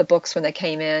check out the books when they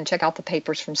came in, check out the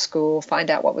papers from school,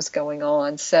 find out what was going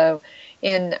on. So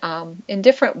in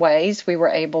different ways, we were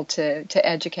able to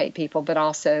educate people, but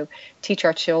also teach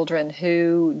our children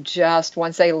who just,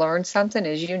 once they learn something,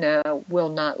 as you know, will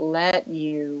not let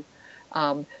you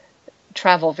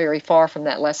travel very far from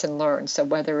that lesson learned. So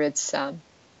whether it's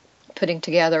putting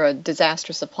together a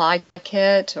disaster supply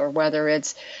kit, or whether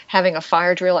it's having a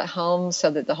fire drill at home so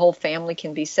that the whole family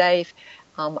can be safe,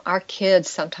 our kids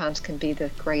sometimes can be the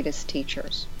greatest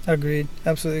teachers. Agreed.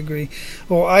 Absolutely agree.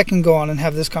 Well, I can go on and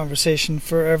have this conversation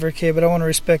forever, Kay, but I want to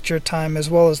respect your time as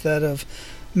well as that of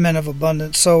Men of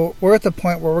Abundance. So we're at the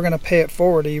point where we're going to pay it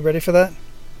forward. Are you ready for that?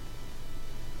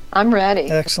 I'm ready.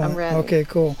 Excellent. I'm ready. Okay,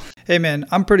 cool. Hey, man,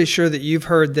 I'm pretty sure that you've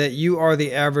heard that you are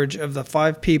the average of the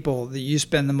 5 people that you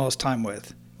spend the most time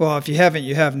with. Well, if you haven't,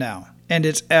 you have now. And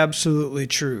it's absolutely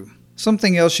true.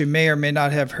 Something else you may or may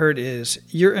not have heard is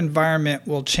your environment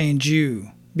will change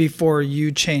you before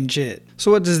you change it.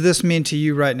 So what does this mean to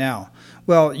you right now?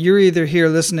 Well, you're either here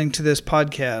listening to this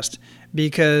podcast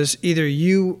because either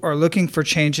you are looking for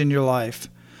change in your life,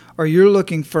 or you're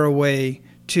looking for a way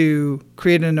to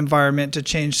create an environment to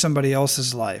change somebody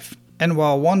else's life. And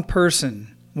while one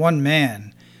person, one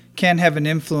man, can have an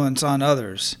influence on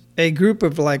others, a group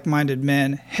of like-minded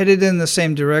men headed in the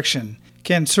same direction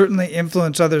can certainly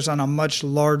influence others on a much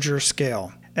larger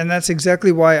scale. And that's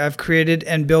exactly why I've created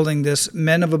and building this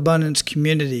Men of Abundance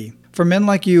community for men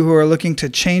like you who are looking to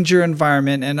change your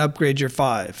environment and upgrade your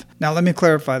 5. Now, let me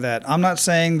clarify that. I'm not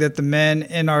saying that the men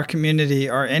in our community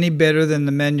are any better than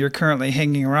the men you're currently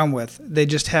hanging around with. They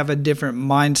just have a different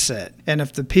mindset. And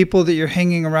if the people that you're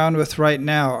hanging around with right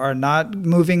now are not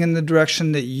moving in the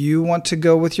direction that you want to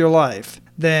go with your life,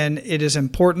 then it is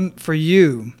important for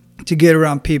you to get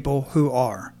around people who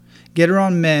are. Get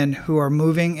around men who are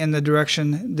moving in the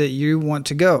direction that you want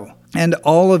to go. And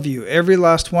all of you, every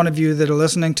last one of you that are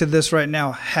listening to this right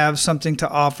now, have something to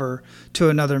offer to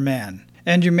another man.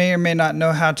 And you may or may not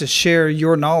know how to share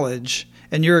your knowledge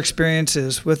and your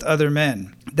experiences with other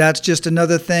men. That's just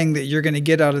another thing that you're going to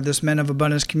get out of this Men of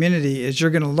Abundance community, is you're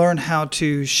going to learn how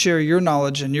to share your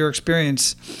knowledge and your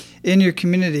experience in your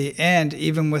community and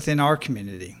even within our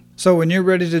community. So when you're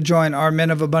ready to join our Men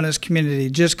of Abundance community,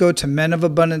 just go to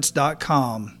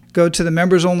menofabundance.com, go to the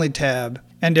Members Only tab,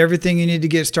 and everything you need to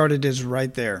get started is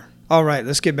right there. All right,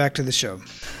 let's get back to the show.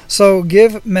 So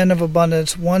give Men of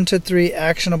Abundance 1 to 3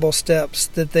 actionable steps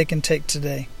that they can take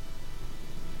today.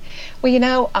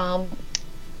 Well,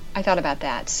 I thought about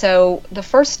that. So the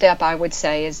first step I would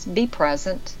say is be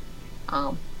present.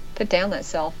 Put down that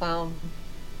cell phone.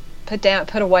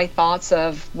 Put away thoughts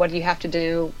of what you have to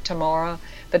do tomorrow,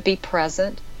 but be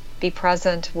present. Be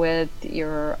present with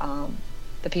your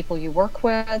the people you work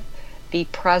with. Be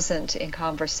present in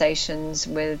conversations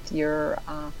with your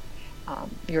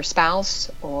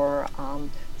spouse or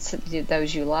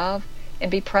those you love, and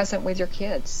be present with your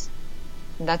kids.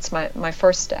 And that's my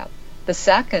first step. The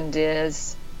second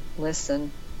is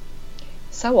listen.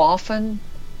 So often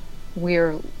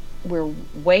we're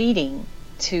waiting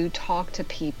to talk to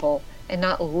people and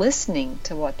not listening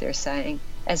to what they're saying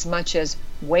as much as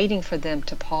waiting for them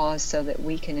to pause so that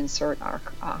we can insert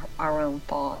our own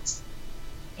thoughts.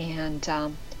 And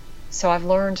so I've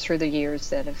learned through the years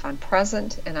that if I'm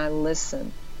present and I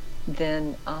listen,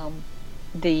 then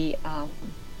the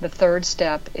third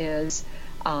step is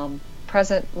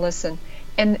present, listen,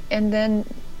 and then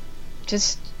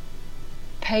just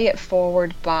pay it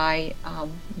forward by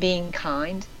being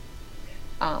kind.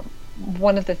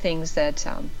 One of the things that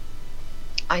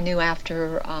I knew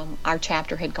after our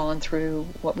chapter had gone through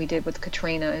what we did with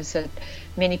Katrina is that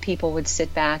many people would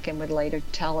sit back and would later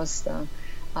tell us the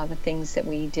things that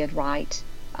we did right,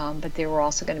 but there were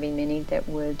also going to be many that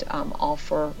would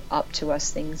offer up to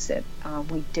us things that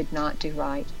we did not do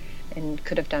right and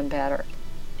could have done better.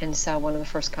 And so one of the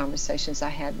first conversations I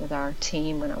had with our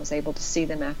team when I was able to see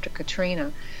them after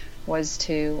Katrina was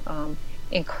to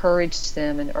encourage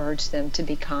them and urge them to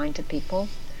be kind to people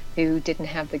who didn't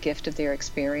have the gift of their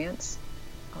experience,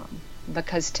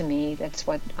 because to me that's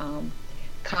what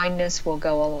kindness will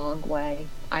go a long way.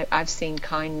 I've seen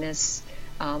kindness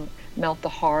melt the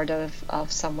heart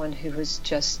of someone who is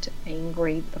just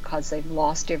angry because they've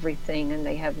lost everything and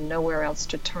they have nowhere else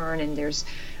to turn, and there's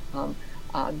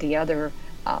the other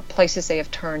places they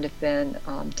have turned have been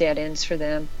dead ends for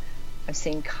them. I've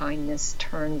seen kindness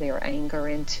turn their anger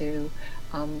into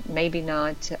maybe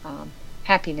not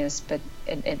happiness, but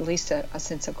at least a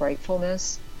sense of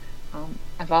gratefulness.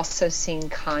 I've also seen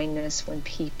kindness when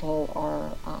people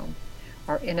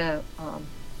are in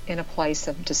a place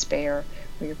of despair,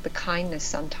 where the kindness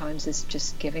sometimes is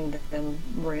just giving them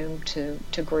room to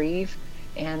grieve,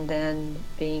 and then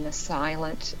being a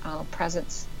silent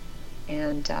presence,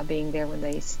 and being there when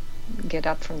they get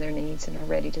up from their knees and are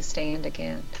ready to stand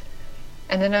again.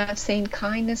 And then I've seen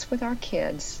kindness with our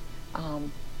kids.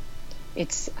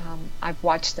 I've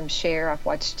watched them share. I've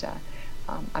watched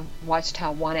I've watched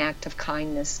how one act of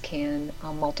kindness can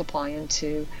multiply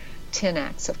into 10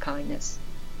 acts of kindness.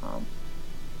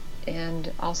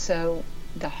 And also,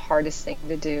 the hardest thing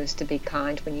to do is to be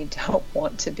kind when you don't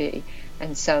want to be.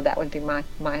 And so that would be my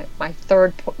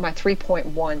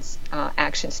 3.1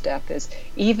 action step is,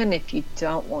 even if you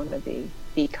don't want to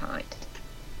be kind.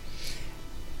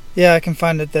 Yeah, I can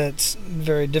find that's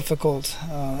very difficult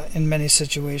in many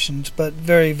situations, but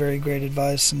very, very great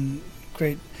advice and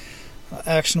great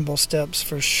actionable steps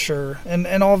for sure.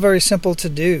 And all very simple to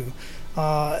do.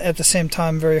 At the same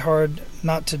time, very hard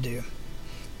not to do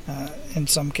in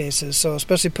some cases. So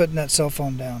especially putting that cell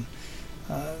phone down.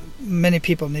 Many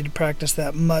people need to practice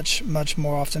that much, much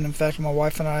more often. In fact, my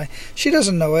wife and I, she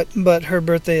doesn't know it, but her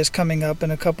birthday is coming up in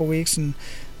a couple weeks, and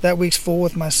that week's full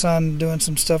with my son doing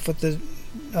some stuff with the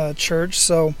church.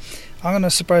 So I'm going to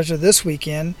surprise her this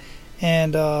weekend,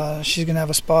 and she's going to have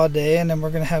a spa day, and then we're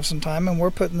going to have some time, and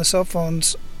we're putting the cell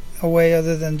phones away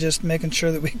other than just making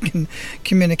sure that we can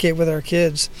communicate with our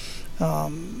kids,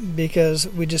 because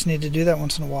we just need to do that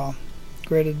once in a while.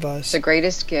 Great advice. It's the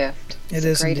greatest gift. It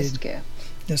is the greatest indeed. gift.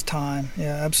 Is time.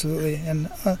 Yeah, absolutely. And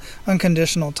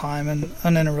unconditional time and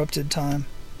uninterrupted time.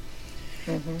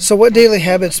 Mm-hmm. So what daily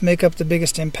habits make up the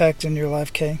biggest impact in your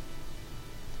life, Kay?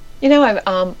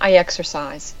 I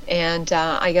exercise, and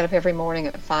I get up every morning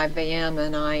at 5 a.m.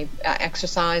 and I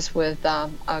exercise with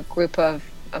a group of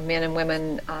men and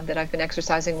women that I've been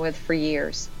exercising with for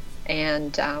years.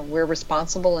 And we're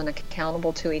responsible and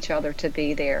accountable to each other to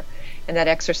be there. And that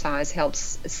exercise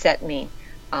helps set me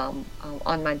on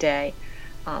my day.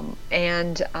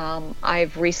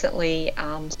 I've recently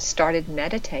started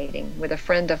meditating with a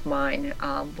friend of mine.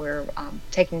 We're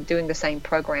doing the same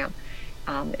program.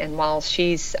 And while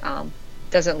she's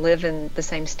doesn't live in the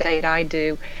same state I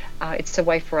do, it's a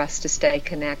way for us to stay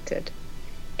connected.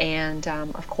 And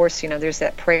of course, there's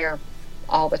that prayer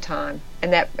all the time.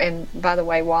 And by the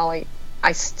way, Wally,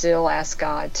 I still ask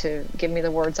God to give me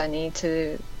the words I need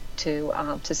to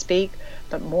speak,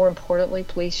 but more importantly,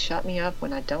 please shut me up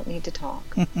when I don't need to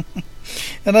talk.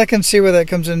 And I can see where that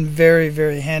comes in very,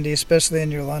 very handy, especially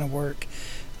in your line of work,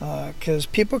 because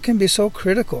people can be so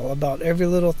critical about every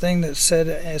little thing that's said,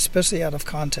 especially out of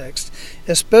context,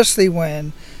 especially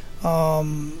when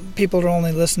people are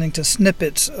only listening to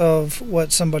snippets of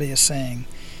what somebody is saying.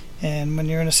 And when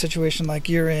you're in a situation like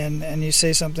you're in and you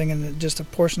say something and just a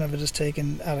portion of it is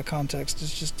taken out of context,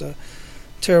 it's just a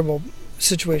terrible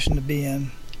situation to be in.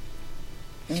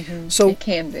 Mm-hmm. So it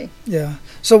can be. Yeah.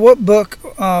 So what book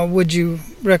would you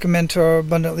recommend to our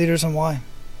abundant leaders, and why?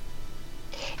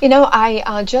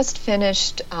 I just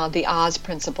finished The Oz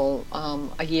Principle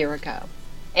a year ago.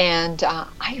 And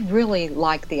I really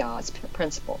like The Oz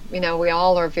Principle. We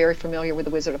all are very familiar with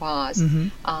The Wizard of Oz.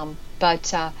 Mm-hmm.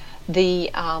 But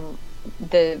the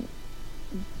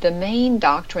main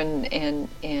doctrine and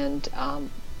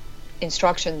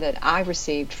instruction that I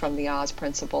received from the Oz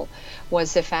Principle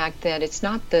was the fact that it's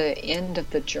not the end of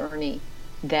the journey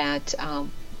that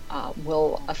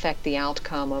will affect the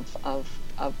outcome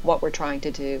of what we're trying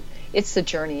to do. It's the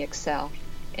journey itself,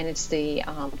 and it's the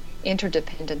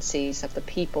interdependencies of the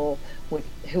people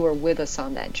who are with us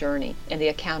on that journey, and the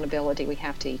accountability we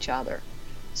have to each other.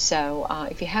 So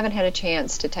if you haven't had a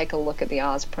chance to take a look at the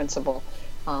Oz Principle,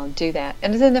 do that.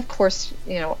 And then, of course,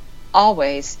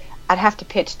 always I'd have to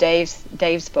pitch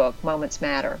Dave's book, Moments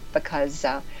Matter, because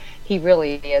he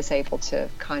really is able to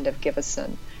kind of give us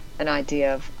an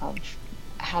idea of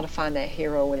how to find that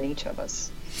hero in each of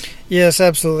us. Yes,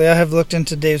 absolutely. I have looked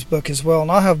into Dave's book as well,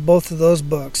 and I'll have both of those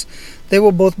books. They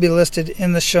will both be listed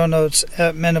in the show notes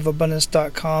at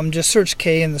menofabundance.com. Just search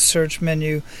K in the search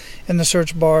menu in the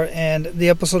search bar, and the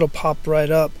episode will pop right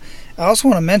up. I also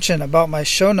want to mention about my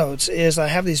show notes is I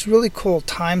have these really cool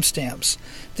timestamps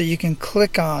that you can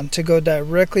click on to go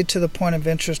directly to the point of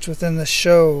interest within the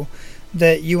show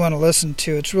that you want to listen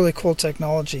to. It's really cool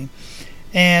technology.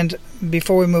 And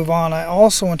before we move on, I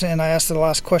also want to, and I asked the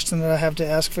last question that I have to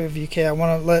ask for VK, I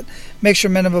want to make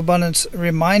sure Men of Abundance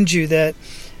remind you that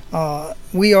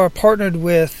we are partnered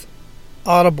with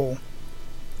Audible.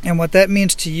 And what that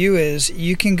means to you is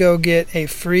you can go get a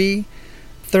free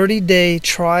 30-day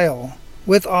trial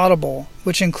with Audible,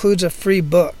 which includes a free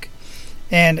book.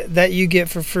 And that you get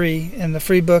for free. In the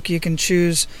free book, you can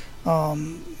choose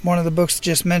one of the books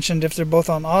just mentioned if they're both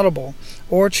on Audible,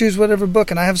 or choose whatever book.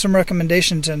 And I have some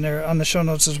recommendations in there on the show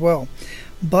notes as well.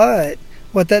 But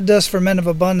what that does for Men of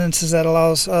Abundance is that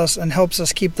allows us and helps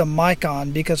us keep the mic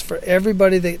on, because for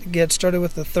everybody that gets started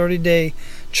with the 30-day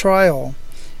trial,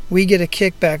 we get a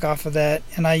kickback off of that,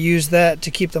 and I use that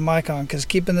to keep the mic on, because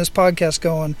keeping this podcast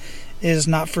going is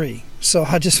not free. So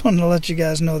I just wanted to let you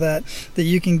guys know that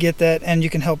you can get that and you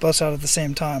can help us out at the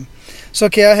same time. So,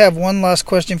 okay, I have one last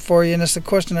question for you, and it's a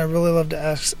question I really love to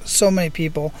ask so many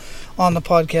people on the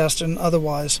podcast and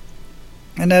otherwise.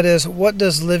 And that is, what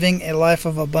does living a life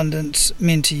of abundance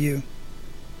mean to you?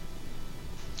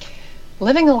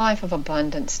 Living a life of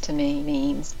abundance to me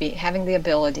means having the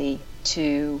ability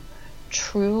to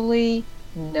truly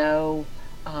know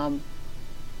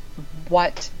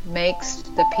what makes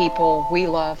the people we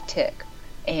love tick.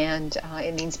 And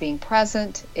it means being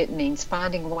present. It means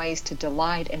finding ways to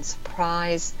delight and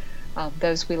surprise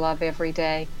those we love every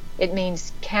day. It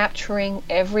means capturing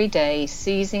every day,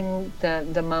 seizing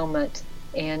the moment,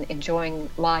 and enjoying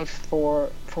life for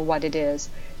what it is,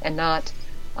 and not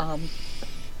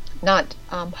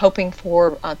hoping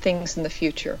for things in the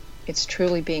future. It's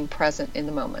truly being present in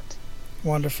the moment.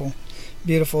 Wonderful.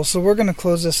 Beautiful. So we're going to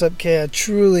close this up, Kay. I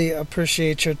truly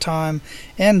appreciate your time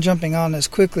and jumping on as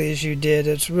quickly as you did.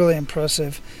 It's really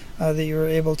impressive that you were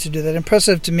able to do that.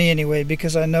 Impressive to me anyway,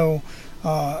 because I know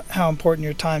how important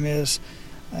your time is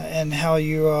and how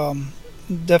you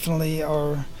definitely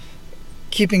are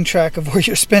keeping track of where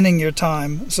you're spending your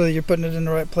time so that you're putting it in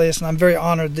the right place. And I'm very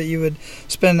honored that you would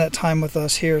spend that time with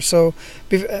us here. So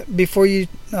before we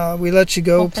let you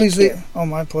go, please leave. Oh,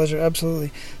 my pleasure.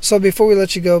 Absolutely. So before we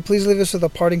let you go, please leave us with a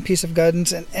parting piece of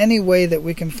guidance in any way that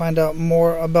we can find out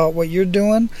more about what you're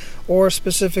doing, or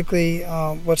specifically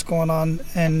what's going on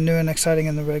and new and exciting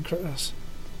in the Red Cross.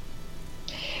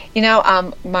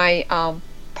 My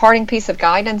parting piece of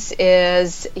guidance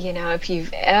is, if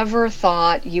you've ever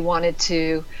thought you wanted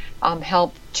to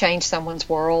help change someone's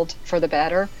world for the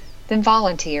better, then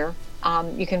volunteer.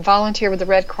 You can volunteer with the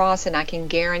Red Cross, and I can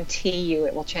guarantee you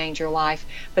it will change your life.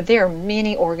 But there are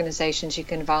many organizations you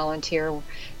can volunteer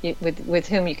with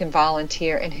whom you can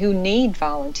volunteer and who need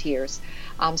volunteers.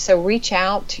 So reach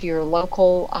out to your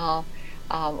local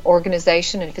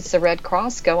organization, and if it's the Red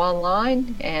Cross, go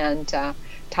online and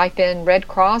type in Red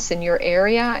Cross in your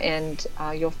area, and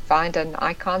you'll find an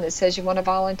icon that says you want to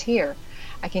volunteer.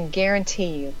 I can guarantee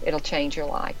you it'll change your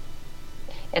life.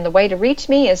 And the way to reach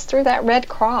me is through that Red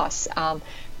Cross,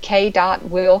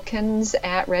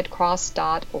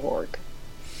 k.wilkins@redcross.org.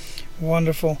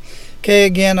 Wonderful. Kay,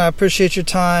 again, I appreciate your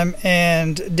time.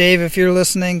 And Dave, if you're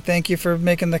listening, thank you for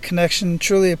making the connection.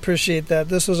 Truly appreciate that.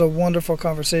 This was a wonderful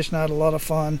conversation. I had a lot of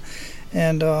fun.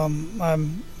 And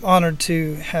I'm honored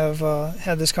to have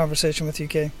had this conversation with you,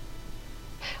 Kay.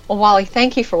 Well, Wally,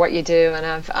 thank you for what you do,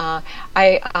 and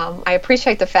I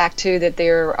appreciate the fact too that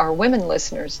there are women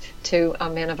listeners to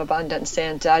Men of Abundance,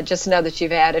 and just know that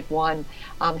you've added one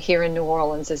here in New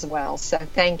Orleans as well. So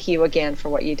thank you again for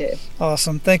what you do.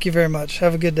 Awesome. Thank you very much.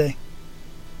 Have a good day.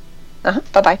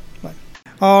 Bye-bye. Bye.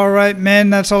 All right, men,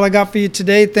 that's all I got for you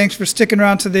today. Thanks for sticking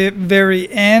around to the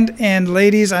very end. And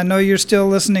ladies, I know you're still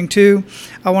listening too.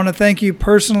 I want to thank you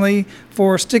personally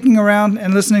for sticking around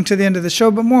and listening to the end of the show,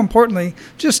 but more importantly,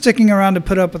 just sticking around to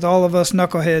put up with all of us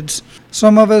knuckleheads.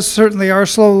 Some of us certainly are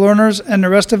slow learners, and the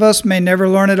rest of us may never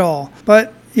learn at all.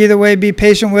 But either way, be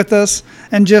patient with us,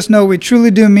 and just know we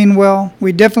truly do mean well.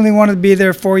 We definitely want to be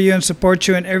there for you and support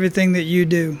you in everything that you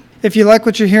do. If you like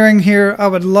what you're hearing here, I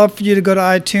would love for you to go to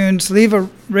iTunes, leave a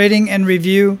rating and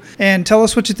review, and tell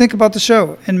us what you think about the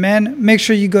show. And men, make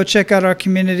sure you go check out our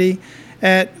community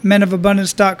at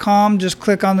menofabundance.com. Just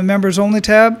click on the Members Only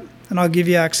tab, and I'll give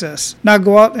you access. Now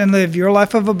go out and live your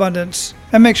life of abundance,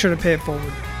 and make sure to pay it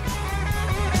forward.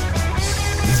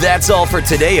 That's all for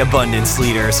today, Abundance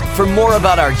Leaders. For more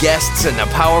about our guests and the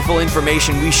powerful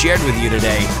information we shared with you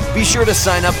today, be sure to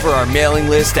sign up for our mailing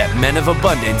list at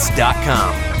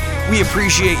menofabundance.com. We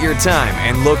appreciate your time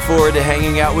and look forward to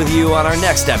hanging out with you on our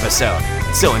next episode.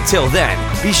 So until then,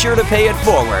 be sure to pay it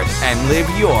forward and live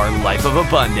your life of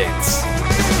abundance.